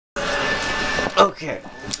Okay,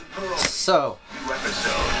 so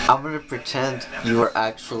I'm gonna pretend you are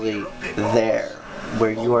actually there, where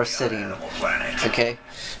you are sitting. Okay,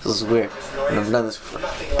 this is weird. I've never done this before.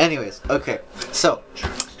 Anyways, okay, so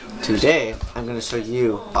today I'm gonna show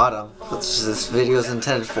you, Autumn, which this video is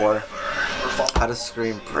intended for, how to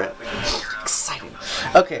screen print. Exciting.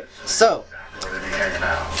 Okay, so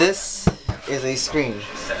this is a screen.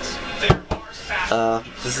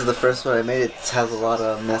 This is the first one I made. It has a lot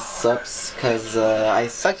of mess ups because I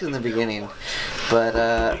sucked in the beginning,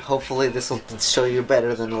 but hopefully this will show you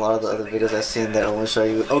better than a lot of the other videos I've seen that will show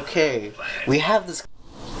you. Okay, we have this.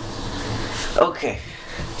 Okay.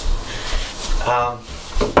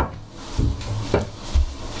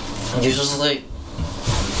 Usually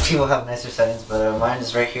people have nicer settings, but mine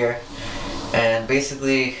is right here, and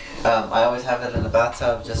basically I always have it in the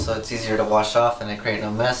bathtub just so it's easier to wash off and I create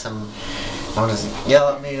no mess and no one doesn't yell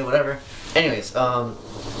at me or whatever. Anyways,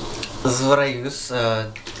 this is what I use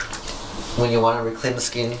when you want to reclaim the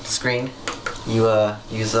screen. You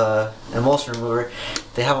use an emulsion remover.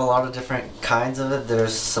 They have a lot of different kinds of it.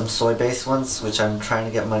 There's some soy-based ones, which I'm trying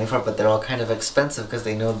to get money for, but they're all kind of expensive because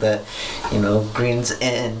they know that, you know, green's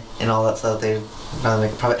in and all that stuff. They want to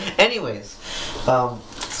make a profit. Anyways,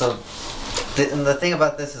 so the thing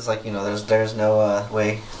about this is, like, you know, there's no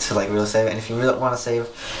way to like really save it. And if you really want to save,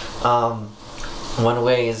 one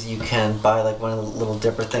way is you can buy like one of the little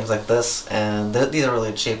dipper things like this, and these are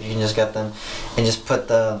really cheap. You can just get them and just put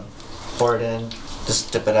the board in,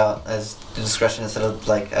 just dip it out as discretion, instead of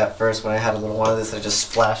like at first when I had a little one of this I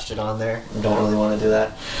just splashed it on there. You don't really want to do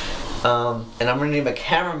that. And I'm gonna need my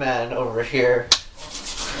cameraman over here.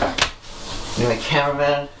 Need my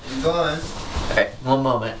cameraman. Keep going. Alright, one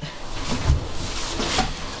moment.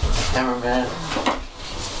 Cameraman.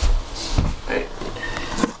 Right.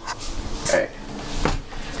 Alright.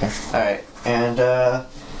 Okay. Alright. And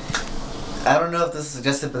I don't know if this is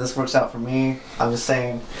suggested, but this works out for me. I'm just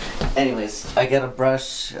saying. Anyways, I get a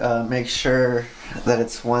brush. Make sure that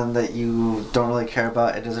it's one that you don't really care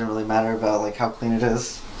about. It doesn't really matter about like how clean it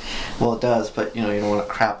is. Well, it does, but you know, you don't want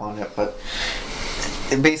to crap on it. But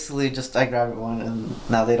it basically just, I grabbed one and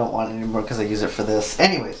now they don't want it anymore because I use it for this.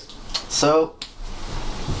 Anyways, so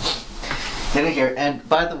get it here. And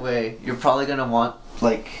by the way, you're probably gonna want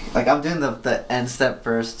like I'm doing the end step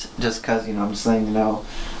first, just cause, you know, I'm just letting you know.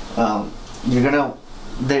 You're gonna,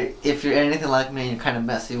 if you're anything like me and you're kind of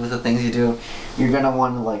messy with the things you do, you're gonna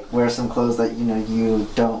want to like wear some clothes that, you know, you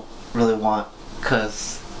don't really want,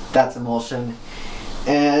 cause that's emulsion,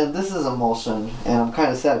 and this is emulsion, and I'm kind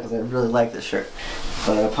of sad because I really like this shirt,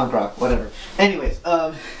 but punk rock, whatever. Anyways,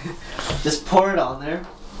 just pour it on there,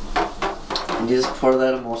 and you just pour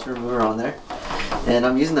that emulsion remover on there. And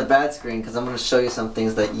I'm using the bad screen because I'm going to show you some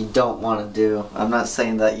things that you don't want to do. I'm not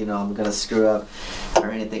saying that, you know, I'm going to screw up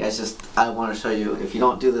or anything. It's just, I want to show you, if you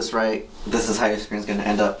don't do this right, this is how your screen's going to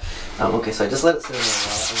end up. Okay, so I just let it sit in there a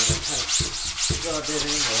while. I'm going to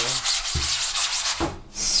kind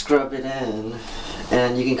of scrub it in.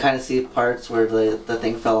 And you can kind of see parts where the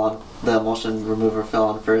thing fell on, the emulsion remover fell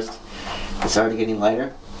on first. It's already getting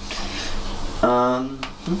lighter. And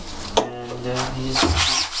you just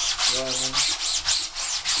keep rubbing.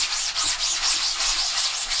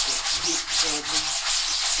 I'm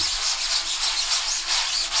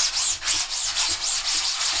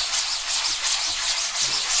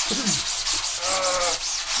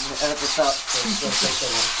gonna edit this out so it don't take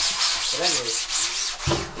that long. But anyways,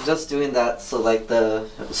 just doing that so like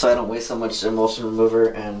so I don't waste so much emulsion remover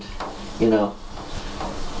and, you know,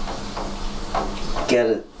 get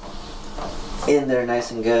it in there nice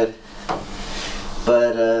and good.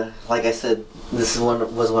 But like I said, this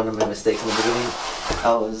was one of my mistakes in the beginning.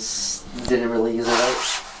 I didn't really use it right,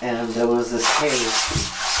 and there was this case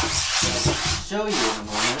that I'll show you in a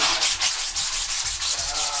moment.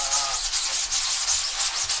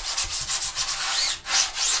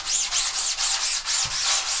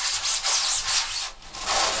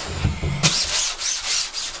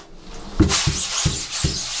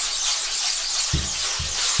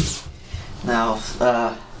 Now,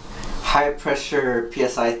 high pressure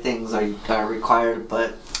PSI things are required,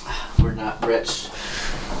 but we're not rich.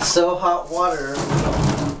 So hot water,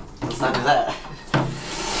 let's not do that.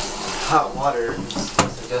 Hot water,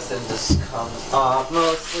 suggested, just comes off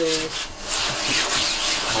mostly.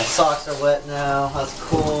 My socks are wet now, that's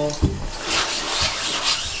cool.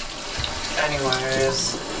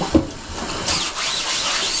 Anyways.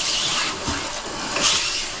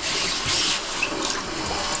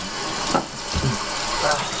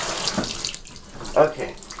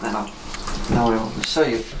 Okay, now I will show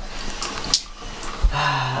you.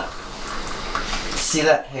 see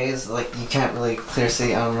that haze? Like, you can't really clear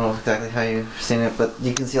see. I don't know exactly how you've seen it, but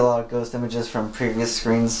you can see a lot of ghost images from previous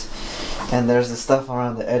screens. And there's the stuff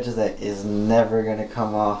around the edges that is never gonna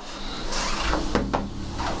come off.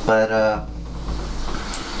 But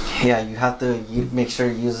yeah, you have to make sure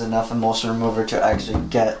you use enough emulsion remover to actually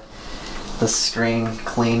get the screen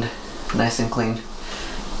cleaned, nice and clean,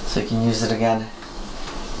 so you can use it again.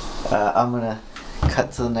 I'm gonna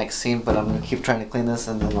cut to the next scene, but I'm gonna keep trying to clean this,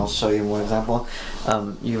 and then I'll show you more example.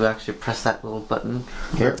 You actually press that little button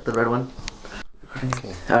here, the red one.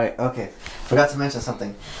 Okay. Alright, okay. Forgot to mention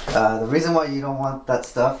something. The reason why you don't want that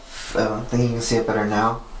stuff, I think you can see it better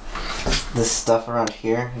now. This stuff around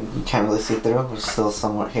here, you can't really see through, which is still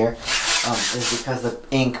somewhat here, is because the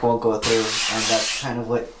ink will go through, and that's kind of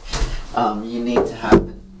what you need to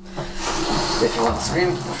happen. If you want the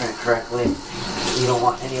screen print correctly, you don't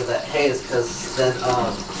want any of that haze, because then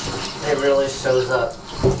it really shows up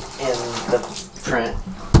in the print.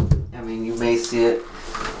 I mean, you may see it.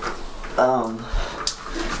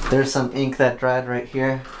 There's some ink that dried right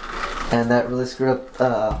here, and that really screwed up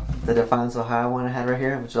the Defiance Ohio one I had right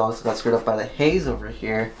here, which also got screwed up by the haze over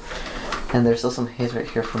here. And there's still some haze right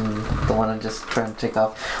here from the one I'm just trying to take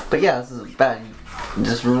off. But yeah, this is bad. It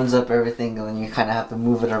just ruins up everything, and then you kind of have to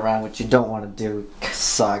move it around, which you don't want to do. It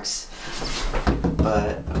sucks.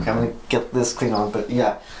 But okay, I'm gonna get this clean on. But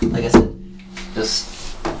yeah, like I said, just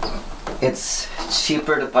it's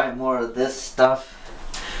cheaper to buy more of this stuff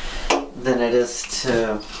than it is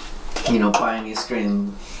to, you know, buy a new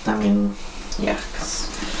screen. I mean, yeah, 'cause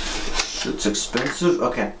it's expensive.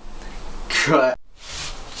 Okay, cut.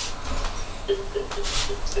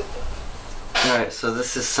 Alright, so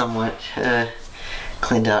this is somewhat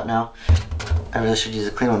cleaned out now. I really should use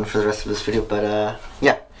a clean one for the rest of this video, but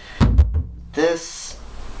yeah. This,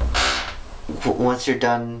 once you're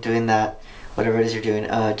done doing that, whatever it is you're doing,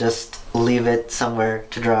 just leave it somewhere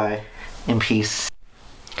to dry in peace.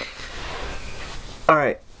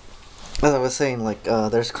 Alright, as I was saying, like,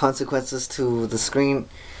 there's consequences to the screen,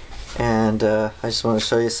 and I just want to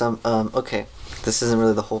show you some. Okay, this isn't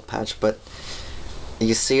really the whole patch, but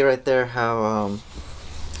you see right there how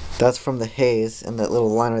that's from the haze, and that little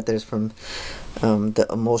line right there is from the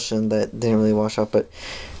emulsion that didn't really wash out. But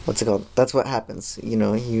what's it called? That's what happens. You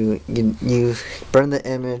know, you burn the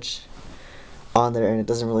image on there, and it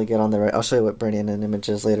doesn't really get on there right. I'll show you what burning an image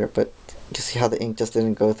is later, but you see how the ink just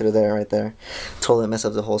didn't go through there right there. Totally mess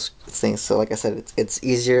up the whole thing. So like I said, it's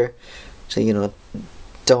easier to, you know,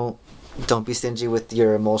 don't be stingy with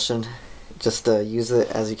your emulsion. Just use it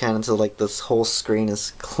as you can until like this whole screen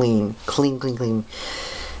is clean.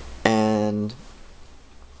 And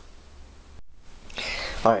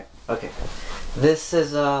alright, okay. This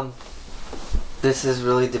is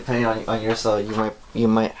really depending on your style. You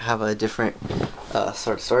might have a different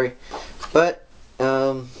sort of story. But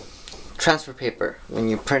transfer paper. When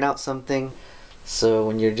you print out something, so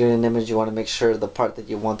when you're doing an image, you want to make sure the part that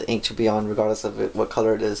you want the ink to be on, regardless of what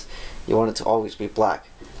color it is, you want it to always be black,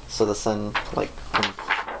 so the sun can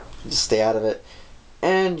just stay out of it,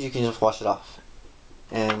 and you can just wash it off.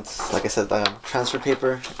 And like I said, transfer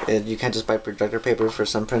paper, you can't just buy projector paper for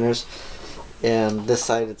some printers. And this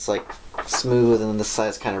side it's like smooth, and then this side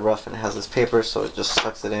is kind of rough, and it has this paper, so it just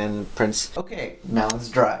sucks it in and prints. Okay, now it's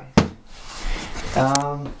dry.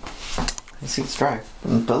 You see it's dry,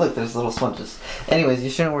 but look, there's little sponges. Anyways, you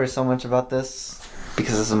shouldn't worry so much about this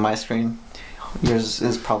because this is my screen. Yours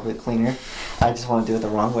is probably cleaner. I just want to do it the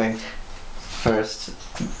wrong way first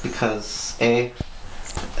because A,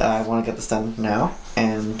 I want to get this done now,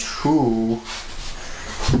 and 2,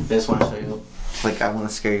 I just want to show you, like, I want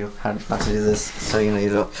to scare you how not to do this, so you know you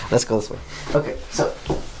don't. Let's go this way. Okay, so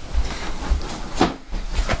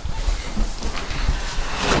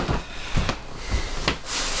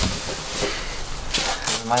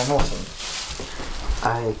my emulsion.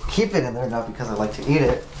 I keep it in there not because I like to eat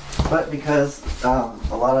it, but because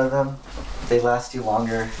a lot of them, they last you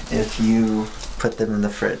longer if you put them in the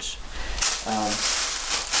fridge.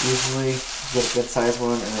 Usually you get a good sized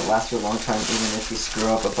one and it lasts you a long time even if you screw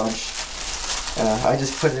up a bunch. I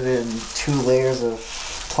just put it in 2 layers of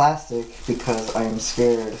plastic because I am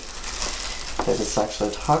scared that it's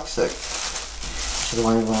actually toxic. Which is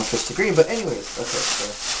why we want to switch to green. But anyways, okay, so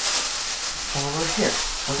over here.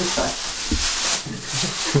 Look at that.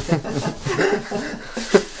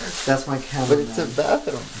 That's my cameraman. But it's a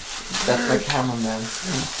bathroom. That's my cameraman.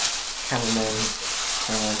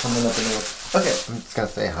 Coming up in the okay. I'm just gonna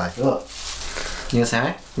say hi. Look. You gonna say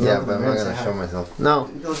hi? Yeah, but I'm not gonna show myself. No,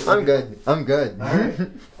 I'm good. I'm good. Alright.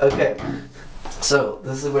 Okay. So,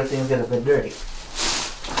 this is where things get a bit dirty.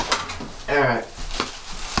 Alright.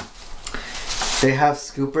 They have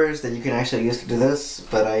scoopers that you can actually use to do this,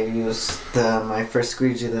 but I used my first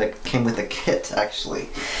squeegee that came with a kit, actually.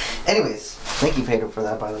 Anyways, thank you, Pedro, for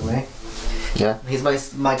that, by the way. Yeah. He's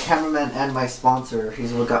my cameraman and my sponsor.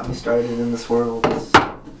 He's what got me started in this world.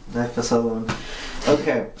 alone.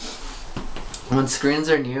 Okay. When screens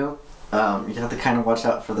are new, you have to kind of watch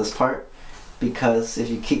out for this part, because if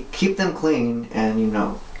you keep them clean and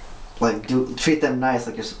like treat them nice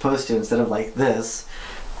like you're supposed to instead of like this,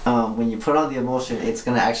 when you put on the emulsion, it's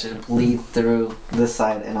gonna actually bleed through this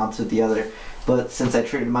side and onto the other. But since I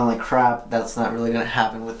treated mine like crap, that's not really gonna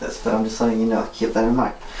happen with this. But I'm just letting you know, keep that in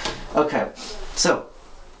mind. Okay, so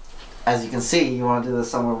as you can see, you want to do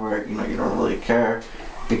this somewhere where you don't really care,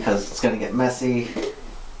 because it's gonna get messy.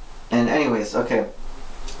 And anyways, okay.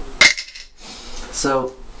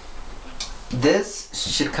 So this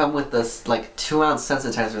should come with this like 2-ounce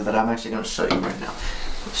sensitizer that I'm actually gonna show you right now.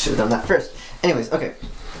 Should have done that first. Anyways, okay.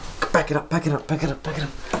 Back it up.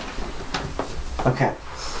 Okay.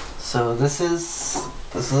 So this is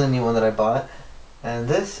a new one that I bought, and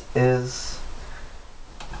this is,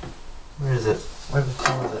 where is it? Where the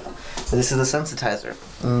hell is it? This is the sensitizer.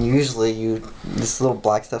 And usually this little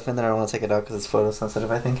black stuff in there, I don't want to take it out because it's photosensitive,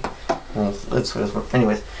 I think.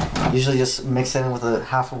 Anyways, usually just mix it in with a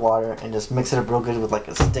half of water and just mix it up real good with like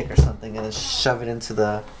a stick or something, and then shove it into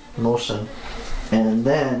the emulsion. And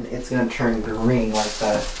then it's going to turn green like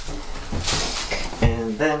that.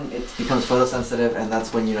 And then it becomes photosensitive, and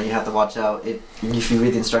that's when you have to watch out. If you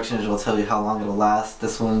read the instructions, it will tell you how long it'll last.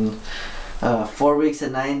 This one, 4 weeks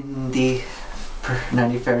at 90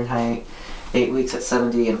 Fahrenheit, 8 weeks at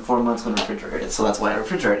 70, and 4 months when refrigerated. So that's why I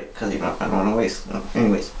refrigerate it, because I don't want to waste.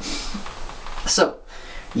 Anyways, so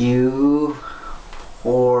you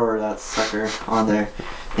pour that sucker on there,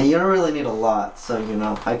 and you don't really need a lot. So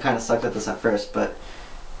I kind of sucked at this at first, but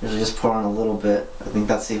usually just pour on a little bit. I think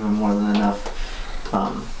that's even more than enough.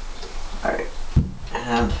 Alright,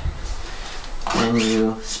 and then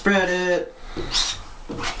you spread it,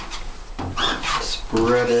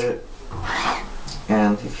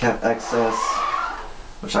 and if you have excess,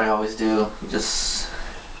 which I always do, because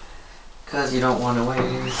you don't want to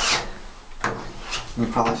waste, you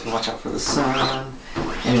probably should watch out for the sun.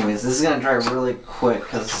 Anyways, this is going to dry really quick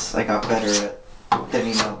because I got better at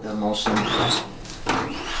thinning out the emulsion,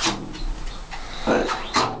 but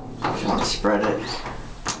if you want to spread it,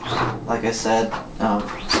 like I said,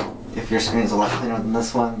 if your screen is a lot cleaner than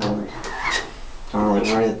this one, then don't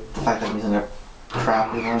really worry the fact that I'm using a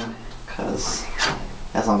crappy one, because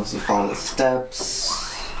as long as you follow the steps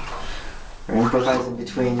or improvise in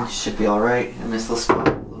between, you should be alright. I missed this spot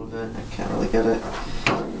a little bit, I can't really get it.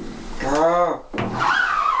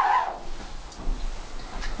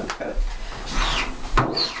 Okay.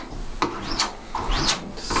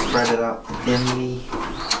 Spread it out thinly.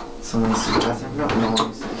 Someone needs to the bathroom? No one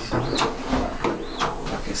needs to the bathroom.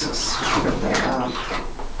 Okay, so spread that out.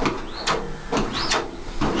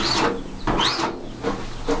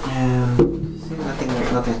 And see,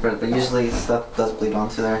 nothing's spread, but usually stuff does bleed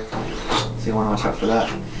onto there, so you want to watch out for that.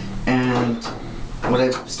 And what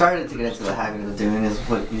I've started to get into the habit of doing is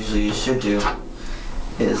what usually you should do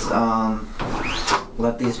is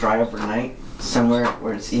let these dry overnight somewhere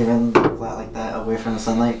where it's even flat like that, away from the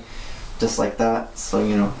sunlight. Just like that. So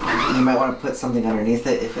you might want to put something underneath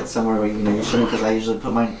it if it's somewhere where you shouldn't, because I usually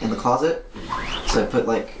put mine in the closet. So I put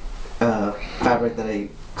like fabric that I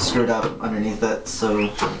screwed up underneath it, so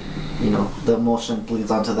the emulsion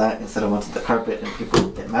bleeds onto that instead of onto the carpet, and people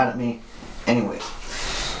get mad at me. Anyway,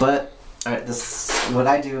 but alright, this is what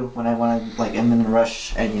I do when I want to, like, I'm in a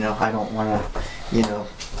rush and I don't want to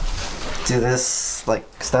do this like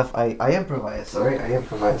stuff. I improvise. Alright, I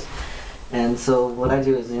improvise. And so what I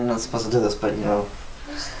do is, you're not supposed to do this, but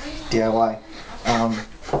DIY.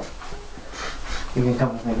 You can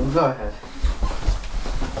come with me. Go ahead.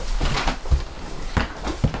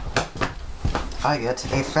 I get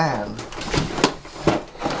a fan.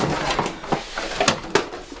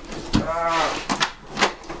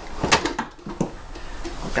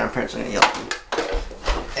 Okay, I'm pretty gonna yell.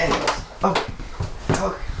 Anyways,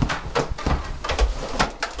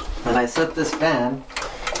 and I set this fan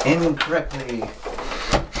incorrectly.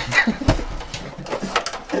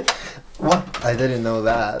 What? I didn't know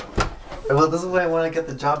that. Well, this is why I want to get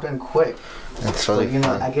the job done quick. That's really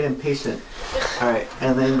fun. I get impatient. Alright,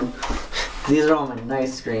 and then these are all my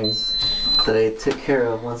nice screens that I took care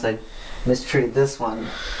of once I mistreated this one.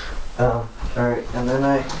 Alright, and then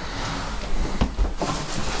I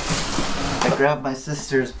grabbed my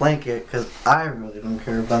sister's blanket, because I really don't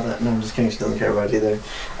care about that. No, I'm just kidding, she doesn't care about it either.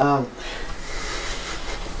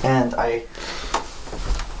 And I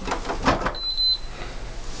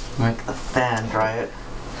mark the fan dry it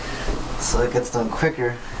so it gets done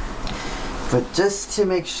quicker. But just to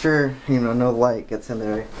make sure, you know, no light gets in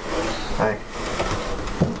there, I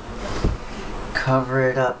cover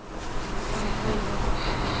it up.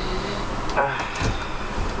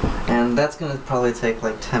 And that's gonna probably take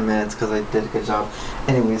like 10 minutes because I did a good job.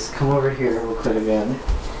 Anyways, come over here real quick again.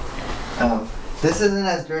 This isn't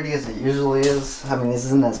as dirty as it usually is. I mean, this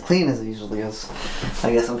isn't as clean as it usually is.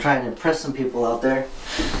 I guess I'm trying to impress some people out there,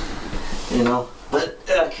 you know. But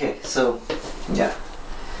okay, so yeah,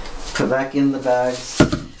 put back in the bags.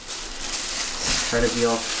 Try to be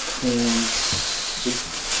all clean.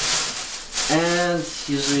 And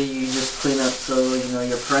usually you just clean up so you know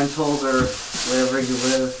your parentals or wherever you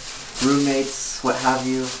live, roommates, what have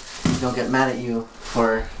you, don't get mad at you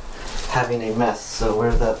for having a mess. So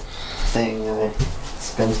where's that thing?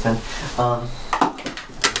 Spin.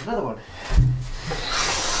 Another one.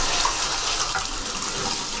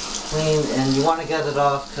 Clean, and you want to get it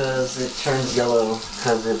off because it turns yellow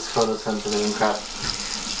because it's photosensitive and crap.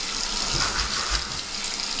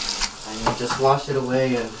 And you just wash it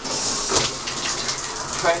away and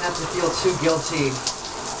try not to feel too guilty.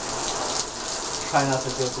 Try not to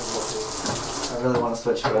feel too guilty. I really want to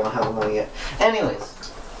switch, but I don't have the money yet. Anyways,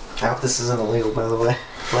 I hope this isn't illegal, by the way.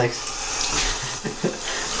 Like,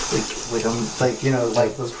 like you know,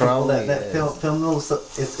 like those people that film little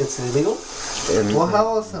stuff. It's illegal. Well,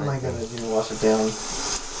 how else am I gonna wash it down?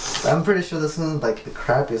 I'm pretty sure this isn't like the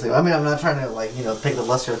crappiest thing. I mean, I'm not trying to like pick the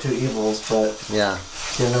lesser of two evils, but yeah,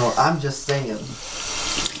 I'm just saying.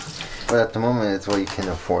 But at the moment, it's what you can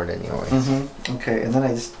afford anyway. Mm-hmm. Okay, and then I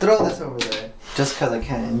just throw this over there, just because I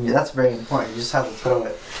can. And that's very important. You just have to throw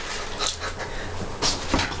it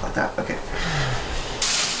like that. Okay.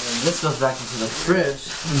 And this goes back into the fridge.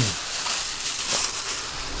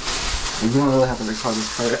 You don't really have to record this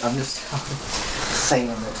part. I'm just saying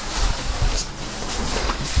it.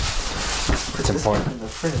 It's important. In the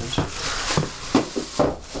fridge.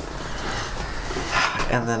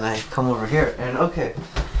 And then I come over here, and okay.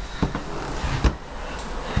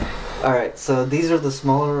 All right, so these are the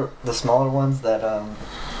smaller ones that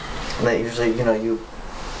that usually you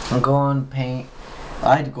go on Paint.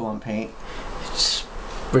 I go on Paint.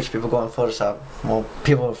 Rich people go on Photoshop. Well,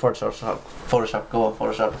 people in Photoshop go on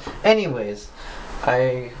Photoshop. Anyways,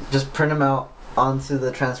 I just print them out onto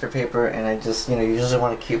the transfer paper, and I just you usually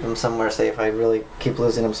want to keep them somewhere safe. I really keep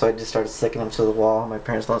losing them, so I just start sticking them to the wall. My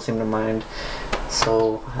parents don't seem to mind,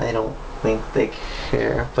 so I don't think they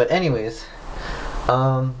care. But anyways.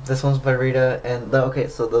 This one's by Rita, and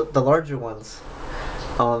so the larger ones,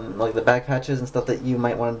 like the back patches and stuff that you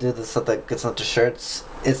might want to do, the stuff that gets onto shirts,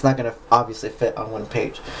 it's not gonna obviously fit on one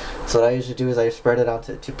page. So what I usually do is I spread it out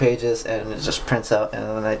to 2 pages, and it just prints out, and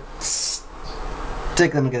then I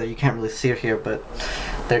stick them together. You can't really see it here, but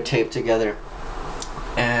they're taped together.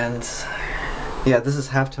 And yeah, this is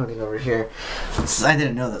halftoning over here. I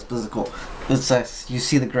didn't know this, but this is cool. It's you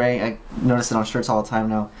see the gray. I notice it on shirts all the time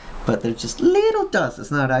now. But they're just little dots.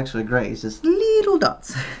 It's not actually gray. It's just little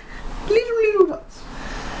dots. little dots.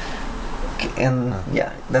 Okay, and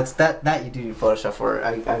yeah, that's that you do Photoshop for.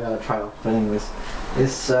 I got a trial. But anyways,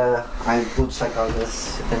 this I will check on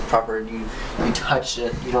this in proper. You touch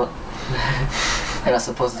it. You don't. You're not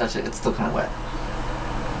supposed to touch it. It's still kind of wet.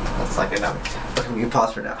 That's like it now. Okay, you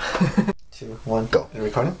pause for now. 2, 1, go. Is it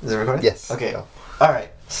recording? Is it recording? Yes. Okay. Go. All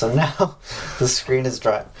right. So now the screen is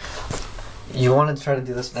dry. You want to try to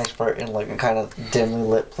do this next part in like a kind of dimly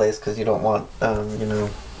lit place because you don't want, the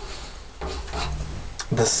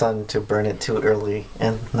sun to burn it too early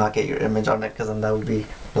and not get your image on it, because then that would be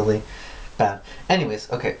really bad. Anyways,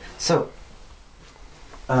 okay, so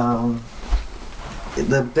the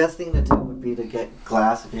best thing to do would be to get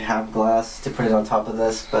glass, if you have glass, to put it on top of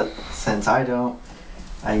this, but since I don't,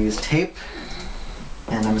 I use tape,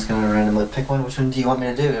 and I'm just going to randomly pick one. Which one do you want me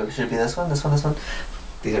to do? Should it be this one, this one, this one?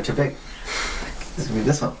 These are too big. This would be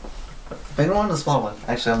this one. The bigger one or the small one?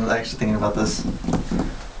 Actually, I'm actually thinking about this.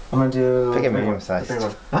 I'm gonna do pick a medium size.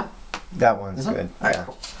 Huh? That one's this one? good. Alright, yeah.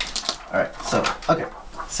 Cool. Alright, so okay.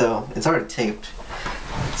 So it's already taped.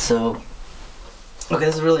 So okay,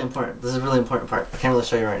 this is really important. This is a really important part. I can't really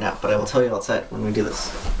show you right now, but I will tell you outside when we do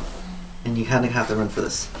this. And you kinda have to run for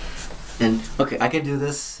this. And okay, I can do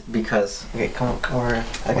this because come over.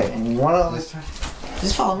 Okay, and you wanna always try.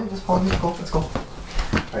 Just follow me, It's cool, let's go.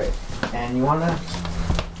 Alright. And you wanna,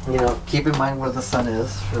 keep in mind where the sun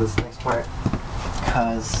is for this next part,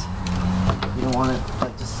 because you don't want to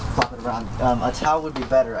just flop it around. A towel would be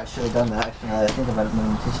better. I should have done that. Actually, now that I think about it, my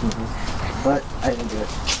tissue is, but I didn't do it.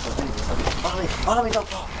 So anyways, okay. Follow me, don't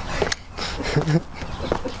fall.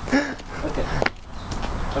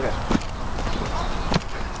 Okay.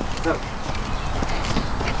 So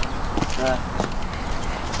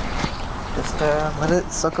let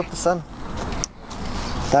it soak up the sun.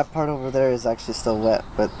 That part over there is actually still wet,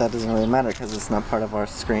 but that doesn't really matter because it's not part of our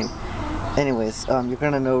screen. Anyways, you're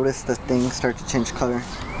gonna notice the things start to change color,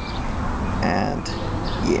 and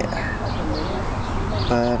yeah.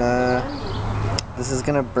 But this is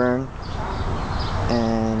gonna burn,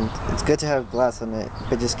 and it's good to have glass on it,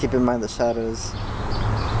 but just keep in mind the shadows.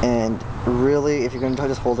 And really, if you're gonna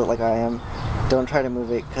just hold it like I am, don't try to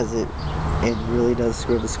move it because it really does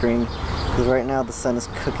screw the screen. Because right now the sun is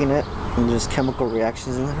cooking it, and there's chemical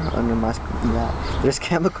reactions in there under my screen. Yeah, there's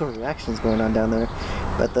chemical reactions going on down there.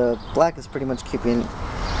 But the black is pretty much keeping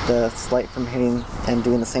the light from hitting and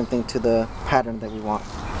doing the same thing to the pattern that we want.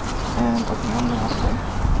 And okay, I'm gonna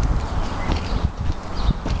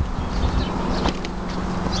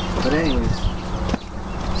But anyways,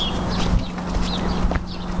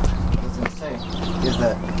 what I was gonna say is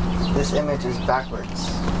that this image is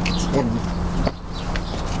backwards. It's in,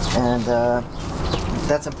 and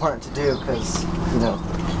that's important to do because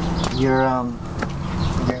you're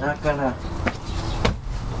not gonna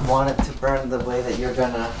want it to burn the way that you're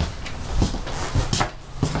gonna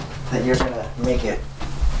make it.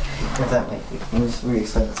 If that makes sense. Let me just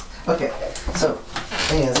re-explain this. Okay, so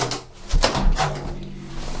thing is,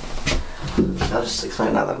 I'll just explain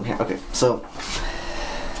it now that I'm here. Okay, so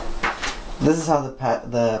this is how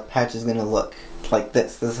the patch is gonna look, like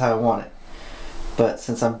this. This is how I want it. But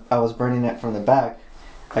since I was burning it from the back,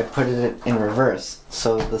 I put it in reverse.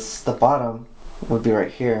 So the bottom would be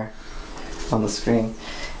right here on the screen,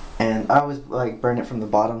 and I always like burn it from the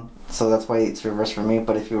bottom. So that's why it's reversed for me.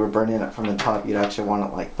 But if you were burning it from the top, you'd actually want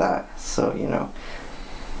it like that. So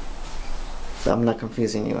I'm not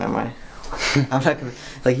confusing you, am I? I'm not gonna,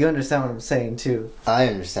 like, you understand what I'm saying too. I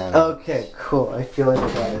understand. Okay, cool. I feel like I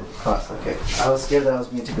got it across. Okay, I was scared that I was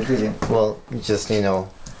being too confusing. Well, just you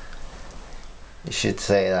should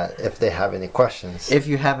say that if they have any questions. If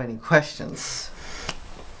you have any questions.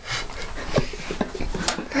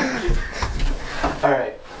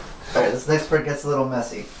 Alright, this next part gets a little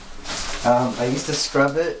messy. I used to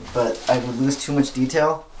scrub it, but I would lose too much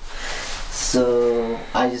detail. So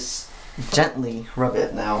I just gently rub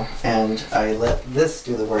it now, and I let this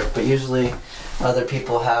do the work. But usually other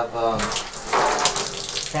people have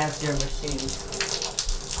fancier machines.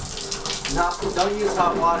 Don't use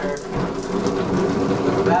hot water. It's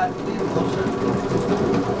bad for the emulsion.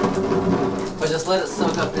 But just let it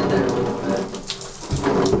soak up in there a little bit.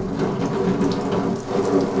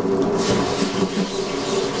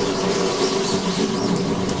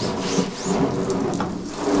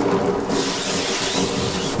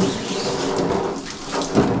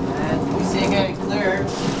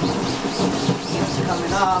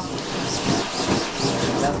 Off.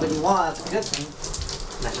 That's what you want. It's a good thing.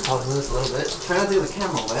 I should probably move this a little bit. Try not to leave the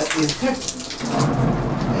camera wet either.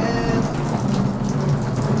 And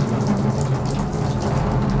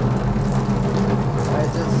I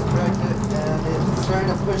just cracked it, and it's trying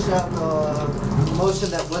to push out the motion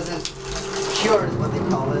that wasn't cured, is what they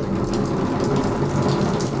call it.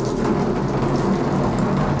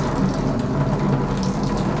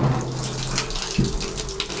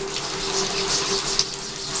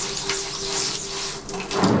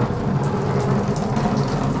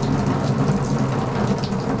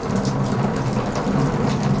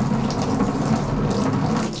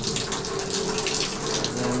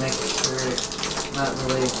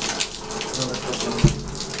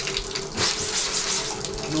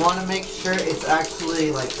 You want to make sure it's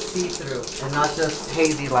actually like see-through and not just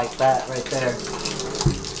hazy like that right there. So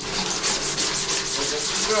just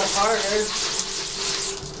screw it harder.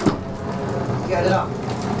 Get it up.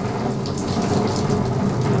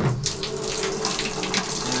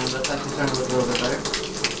 And let's actually turn it a little bit better.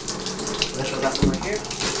 Let's show that one right here.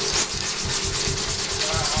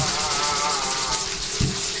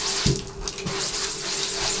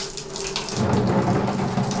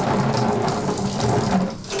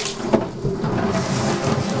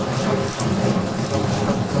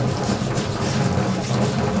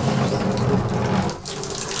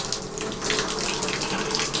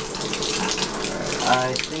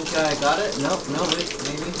 I think I got it. Nope, no, wait,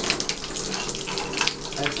 maybe.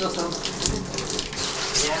 I still some.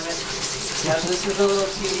 Damn it. Yeah, this is a little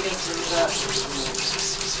tedious to do that.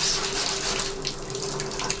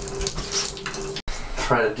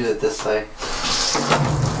 Try to do it this way.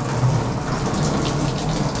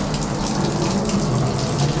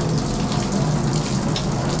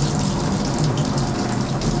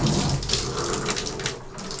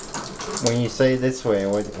 When you say this way,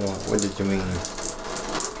 what did you mean?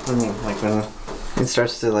 I mean, like when it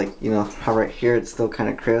starts to, like, how right here it's still kind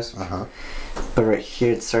of crisp. but right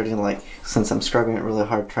here it's starting to, like, since I'm scrubbing it really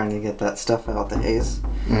hard trying to get that stuff out, the haze,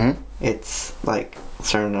 it's like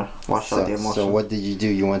starting to wash out the emulsion. So what did you do?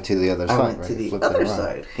 You went to the other side, right? I went to the other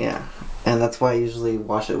side, yeah. And that's why I usually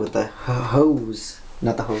wash it with the hose,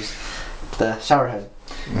 not the hose, the shower head,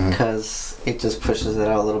 because it just pushes it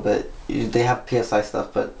out a little bit. They have PSI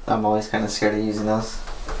stuff, but I'm always kind of scared of using those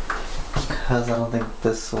because I don't think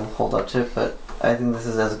this will hold up to it, but I think this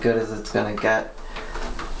is as good as it's gonna get.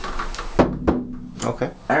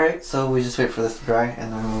 Okay. Alright, so we just wait for this to dry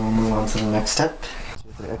and then we'll move on to the next step.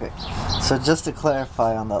 Okay, so just to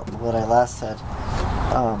clarify on what I last said,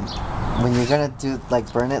 when you're gonna do,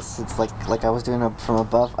 like, burn it, so it's like I was doing it from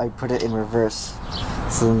above, I put it in reverse.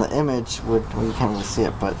 So then the image would, well, you can't really see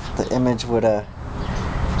it, but the image would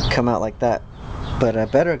come out like that. But a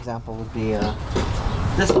better example would be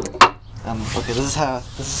this one. Okay, this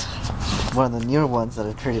is one of the newer ones that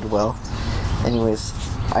I treated well. Anyways,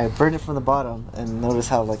 I burned it from the bottom, and notice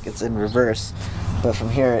how, like, it's in reverse, but from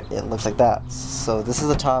here it looks like that. So this is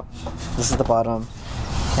the top, this is the bottom,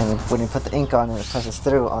 and when you put the ink on and it presses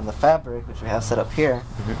through on the fabric, which we have set up here,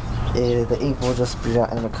 the ink will just be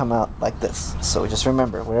out and it'll come out like this. So just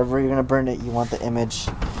remember, wherever you're gonna burn it, you want the image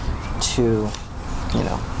to, you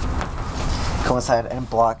know, coincide and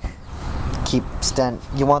block. You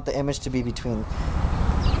want the image to be between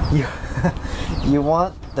you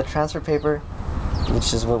want the transfer paper,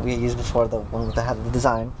 which is what we used before, the one that had the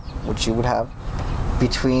design, which you would have,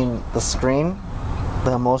 between the screen,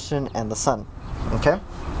 the emulsion, and the sun. Okay?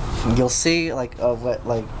 You'll see, like, what,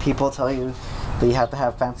 like, people tell you that you have to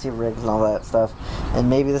have fancy rigs and all that stuff, and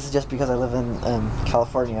maybe this is just because I live in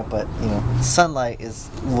California, but, you know, sunlight is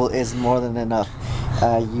more than enough.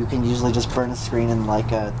 You can usually just burn a screen in like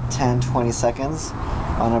 10-20 seconds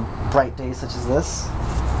on a bright day such as this.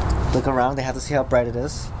 Look around, they have to see how bright it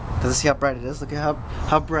is. Does it see how bright it is? Look at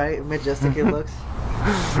how bright and majestic it looks.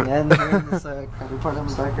 And here in this crappy part of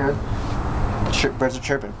the backyard, birds are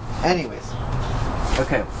chirping. Anyways,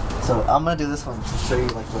 okay, so I'm gonna do this one to show you,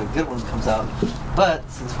 like, what a good one comes out. But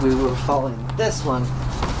since we were following this one,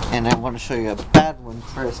 and I want to show you a bad one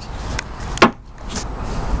first.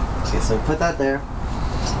 Okay, so put that there.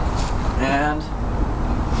 And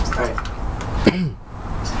alright.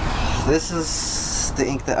 This is the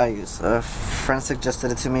ink that I use. A friend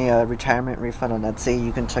suggested it to me, a retirement refund on Etsy.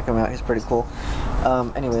 You can check him out, he's pretty cool.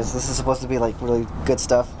 Anyways, this is supposed to be, like, really good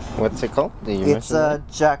stuff. What's it called? It's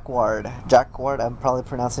Jacquard. Jacquard, I'm probably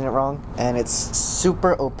pronouncing it wrong. And it's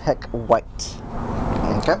super opaque white.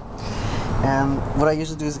 Okay? And what I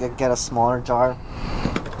usually do is get a smaller jar,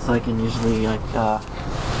 so I can usually, like,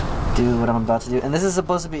 do what I'm about to do. And this is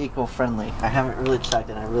supposed to be eco-friendly. I haven't really checked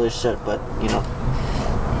and I really should, but, you know,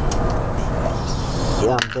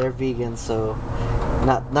 yeah, they're vegan, so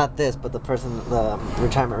not this, but the person, the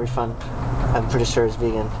retirement refund, I'm pretty sure is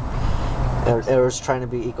vegan, or is trying to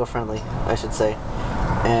be eco-friendly, I should say.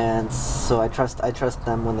 And so I trust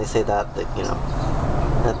them when they say that you know,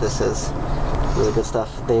 that this is really good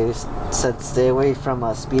stuff. They said stay away from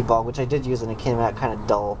Speedball, which I did use and it came out kind of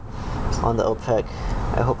dull on the opaque.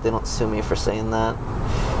 I hope they don't sue me for saying that.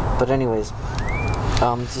 But anyways,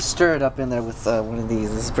 just stir it up in there with one of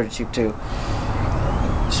these. This is pretty cheap too.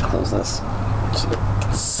 Just close this. Just get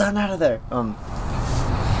the sun out of there.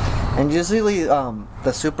 And usually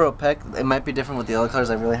the super opaque, it might be different with the other colors.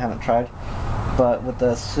 I really haven't tried. But with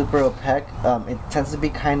the super opaque, it tends to be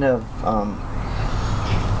kind of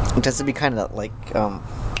like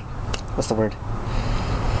what's the word?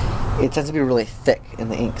 It tends to be really thick in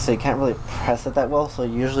the ink, so you can't really press it that well. So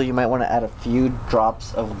usually you might want to add a few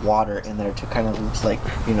drops of water in there to kind of, like,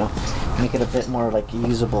 you know, make it a bit more, like,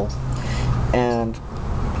 usable. And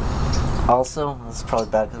also, this is probably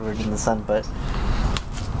bad because we're in the sun, but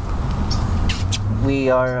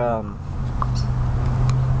we're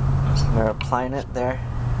applying it there.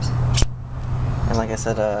 And like I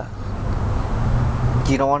said,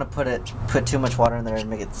 you don't want to put too much water in there and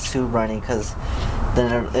make it too runny, because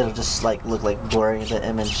then it'll just, like, look like blurry, the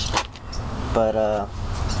image. But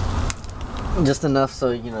just enough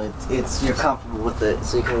so, you know, you're comfortable with it,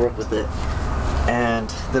 so you can work with it. And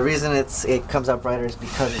the reason it comes out brighter is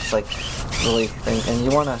because it's, like, really thin. And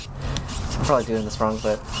you wanna, I'm probably doing this wrong,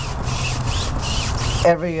 but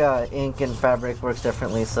every ink and fabric works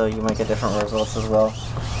differently, so you might get different results as well.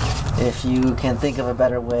 If you can think of a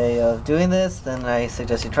better way of doing this, then I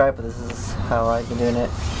suggest you try it, but this is how I've been doing it.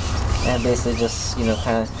 And basically just, you know,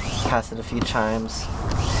 kind of pass it a few times.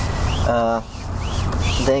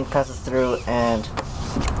 The ink passes through, and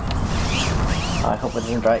I hope it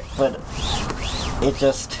doesn't dry, but it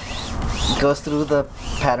just goes through the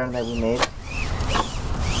pattern that we made.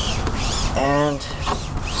 And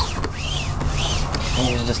I'm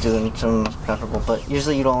usually just doing some preferable, but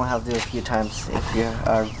usually you don't have to do it a few times if you're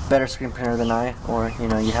a better screen printer than I, or you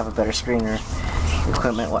know you have a better screen or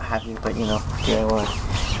equipment, what have you. But you know, DIY.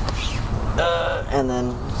 And then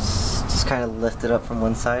just kind of lift it up from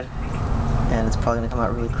one side, and it's probably gonna come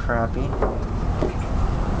out really crappy.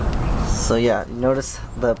 So yeah, you notice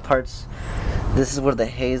the parts. This is where the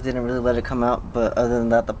haze didn't really let it come out, but other than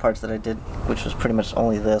that, the parts that I did, which was pretty much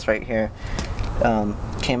only this right here,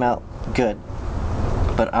 came out good.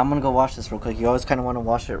 But I'm gonna go wash this real quick. You always kind of want to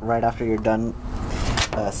wash it right after you're done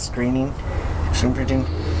screen printing,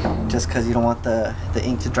 just because you don't want the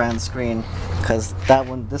ink to dry on the screen, because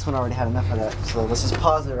this one already had enough of that. So let's just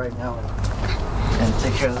pause it right now and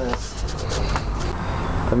take care of this.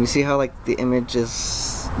 You see how like the image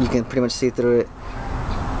is, you can pretty much see through it.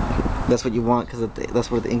 That's what you want, because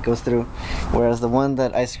that's where the ink goes through. Whereas the one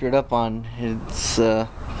that I screwed up on, it's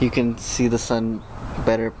you can see the sun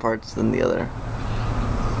better parts than the other.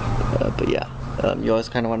 But yeah, you always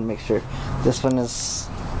kind of want to make sure this one is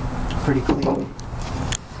pretty clean.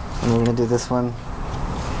 And we're gonna do this one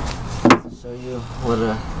to show you what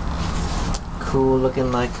a cool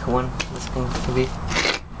looking like one this thing can be.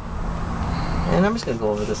 And I'm just gonna go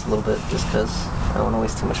over this a little bit just because I don't want to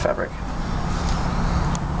waste too much fabric.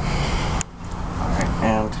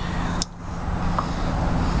 And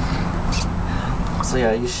so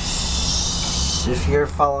yeah, if you're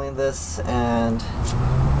following this and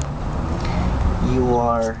you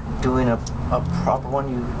are doing a proper one,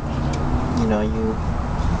 you know you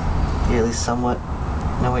at least somewhat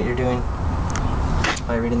know what you're doing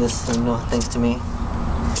by reading this, and no thanks to me,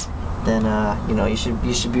 then you know you should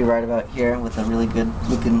be right about here with a really good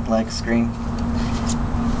looking like screen,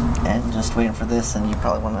 and just waiting for this, and you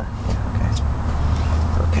probably want to.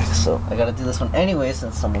 Okay, so I gotta do this one anyway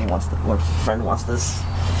since someone wants or a friend wants this.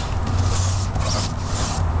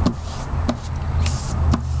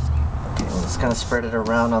 Okay, we'll just kind of spread it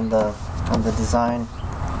around on the design.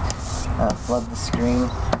 Flood the screen.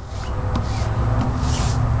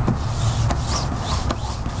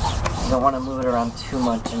 You don't want to move it around too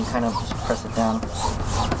much and kind of just press it down.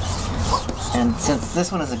 And since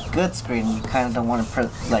this one is a good screen, you kind of don't want to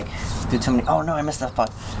do too many. Oh no, I missed that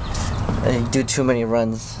spot. Do too many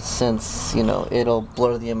runs, since you know it'll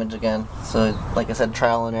blur the image again. So like I said,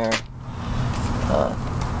 trial and error.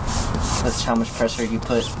 That's how much pressure you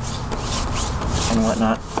put and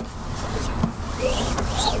whatnot.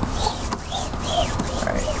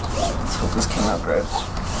 Alright, let's hope this came out good,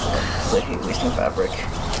 because I hate wasting fabric.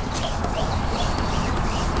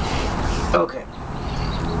 Okay,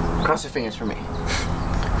 cross your fingers for me.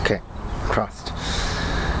 Okay, crossed.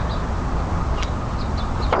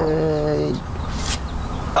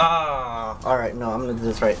 Alright, no, I'm gonna do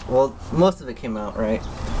this right. Well, most of it came out right,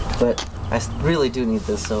 but I really do need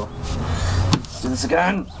this, so let's do this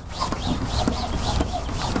again.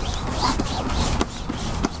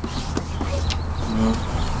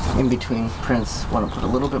 In between prints, want to put a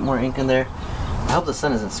little bit more ink in there. I hope the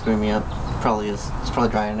sun isn't screwing me up. It probably is. It's probably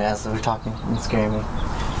drying as we're talking and scaring me.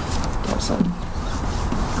 Damn sun.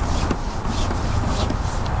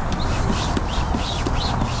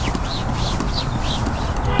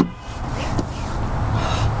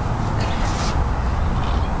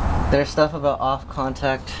 There's stuff about off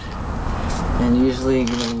contact, and usually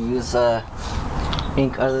when you use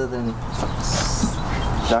ink other than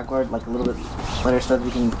Jaguar, like a little bit lighter stuff,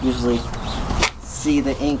 you can usually see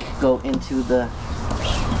the ink go into the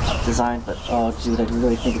design. But oh dude, I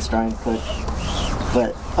really think it's drying quick.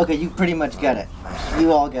 But okay, you pretty much get it.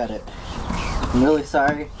 You all get it. I'm really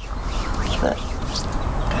sorry that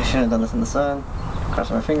I shouldn't have done this in the sun.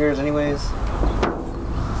 Cross my fingers anyways.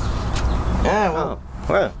 Yeah, well.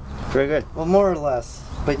 Oh, well. Very good. Well, more or less,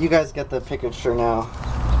 but you guys get the picture now.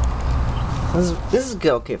 This is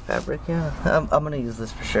good, okay fabric, yeah. I'm gonna use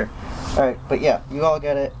this for sure. Alright, but yeah, you all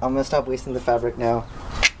get it. I'm gonna stop wasting the fabric now.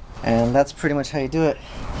 And that's pretty much how you do it.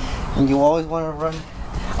 And you always want to run.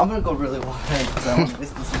 I'm gonna go really wide because I want to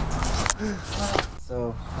waste this.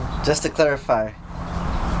 So, just to clarify,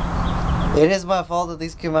 it is my fault that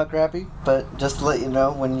these came out crappy, but just to let you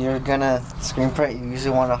know, when you're gonna screen print, you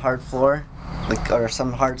usually want a hard floor. Or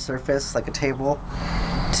some hard surface like a table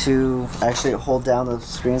to actually hold down the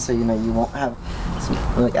screen, so you know you won't have some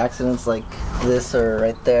like accidents like this or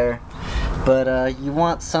right there. But you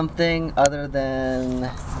want something other than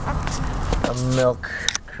a milk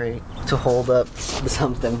crate to hold up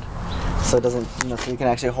something, so it doesn't, you know, so you can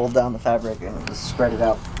actually hold down the fabric and just spread it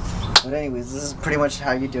out. But anyways, this is pretty much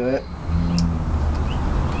how you do it.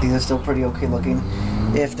 These are still pretty okay looking.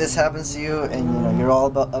 If this happens to you and you know you're all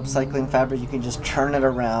about upcycling fabric, you can just turn it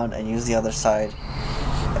around and use the other side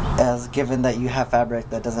as given that you have fabric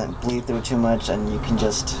that doesn't bleed through too much, and you can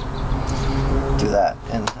just do that.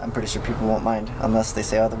 And I'm pretty sure people won't mind unless they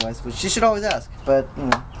say otherwise, which you should always ask. But you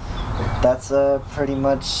know, that's pretty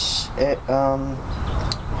much it.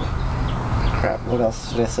 Crap, what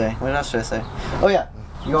else should I say? What else should I say? Oh yeah,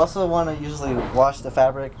 you also want to usually wash the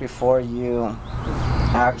fabric before you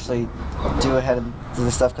actually do ahead and do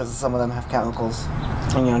the stuff, because some of them have chemicals,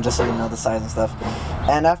 and you know, just so you know the size and stuff.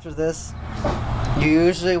 And after this, you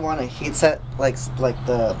usually want to heat set like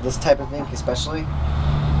this type of ink especially.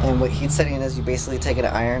 And what heat setting is, you basically take an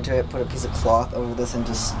iron to it, put a piece of cloth over this, and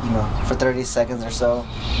just, you know, for 30 seconds or so,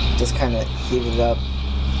 just kind of heat it up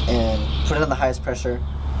and put it on the highest pressure,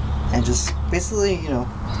 and just basically, you know,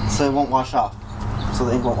 so it won't wash off, so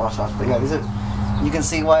the ink won't wash off. But yeah, you can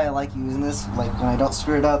see why I like using this. Like when I don't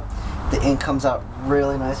screw it up, the ink comes out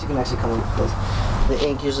really nice. You can actually come close. The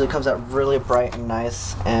ink usually comes out really bright and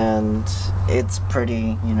nice, and it's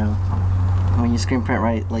pretty, you know, when you screen print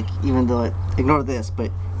right. Like, even though ignore this, but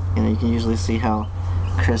you know, you can usually see how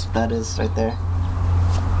crisp that is right there.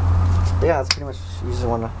 But yeah, that's pretty much, you usually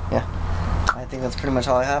want to, yeah. I think that's pretty much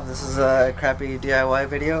all I have. This is a crappy DIY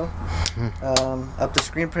video. Up the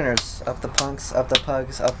screen printers, up the punks, up the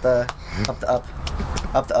pugs, up the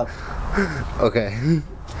up. Okay.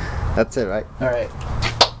 That's it, right? Alright.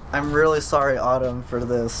 I'm really sorry, Autumn, for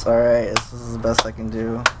this. Alright, this is the best I can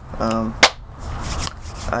do.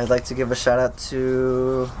 I'd like to give a shout out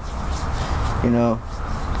to, you know,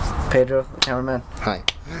 Pedro, the cameraman. Hi.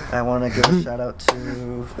 I want to give a shout out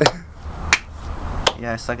to...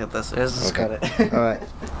 Yeah, I suck at this. Here's just cut it. Alright.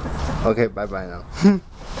 Okay, bye-bye now.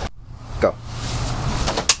 Go.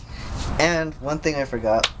 And one thing I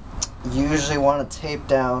forgot. You usually want to tape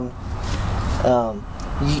down...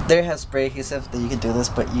 there has spray adhesive that you can do this,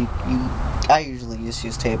 but I usually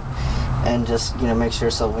use tape, and just, you know, make sure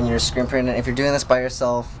so when you're screen printing, if you're doing this by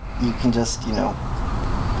yourself, you can just, you know,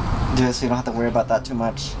 do it so you don't have to worry about that too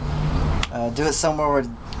much. Do it somewhere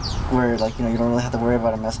where like, you know, you don't really have to worry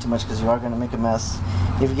about a mess too much, because you are going to make a mess.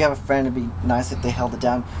 If you have a friend, it'd be nice if they held it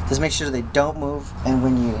down. Just make sure they don't move, and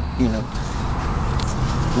when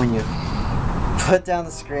you put down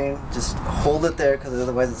the screen, just hold it there, because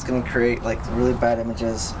otherwise it's going to create like really bad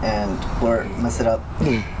images and blur, mess it up.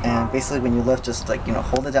 And basically when you lift, just like, you know,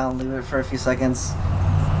 hold it down, leave it for a few seconds,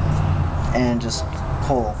 and just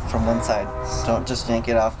pull from one side. Don't just yank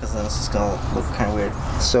it off, because then it's just going to look kind of weird.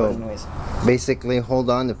 So but anyways, basically hold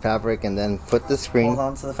on the fabric and then put the screen. hold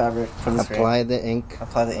on to the fabric, put the apply the ink.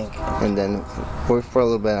 Apply the ink. And then pour for a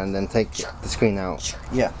little bit and then take the screen out.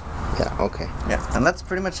 Yeah. Yeah, okay. Yeah, and that's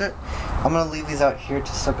pretty much it. I'm going to leave these out here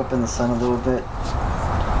to soak up in the sun a little bit.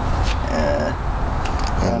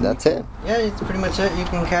 And that's it. Yeah, it's pretty much it. You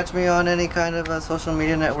can catch me on any kind of social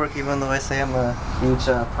media network, even though I say I'm a huge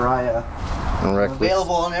pariah. I'm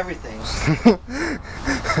available on everything.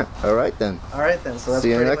 Alright then. Alright then, so that's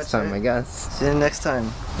see you pretty next much time, it. I guess. See you next time.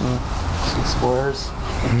 Explorers,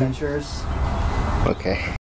 adventurers. Okay.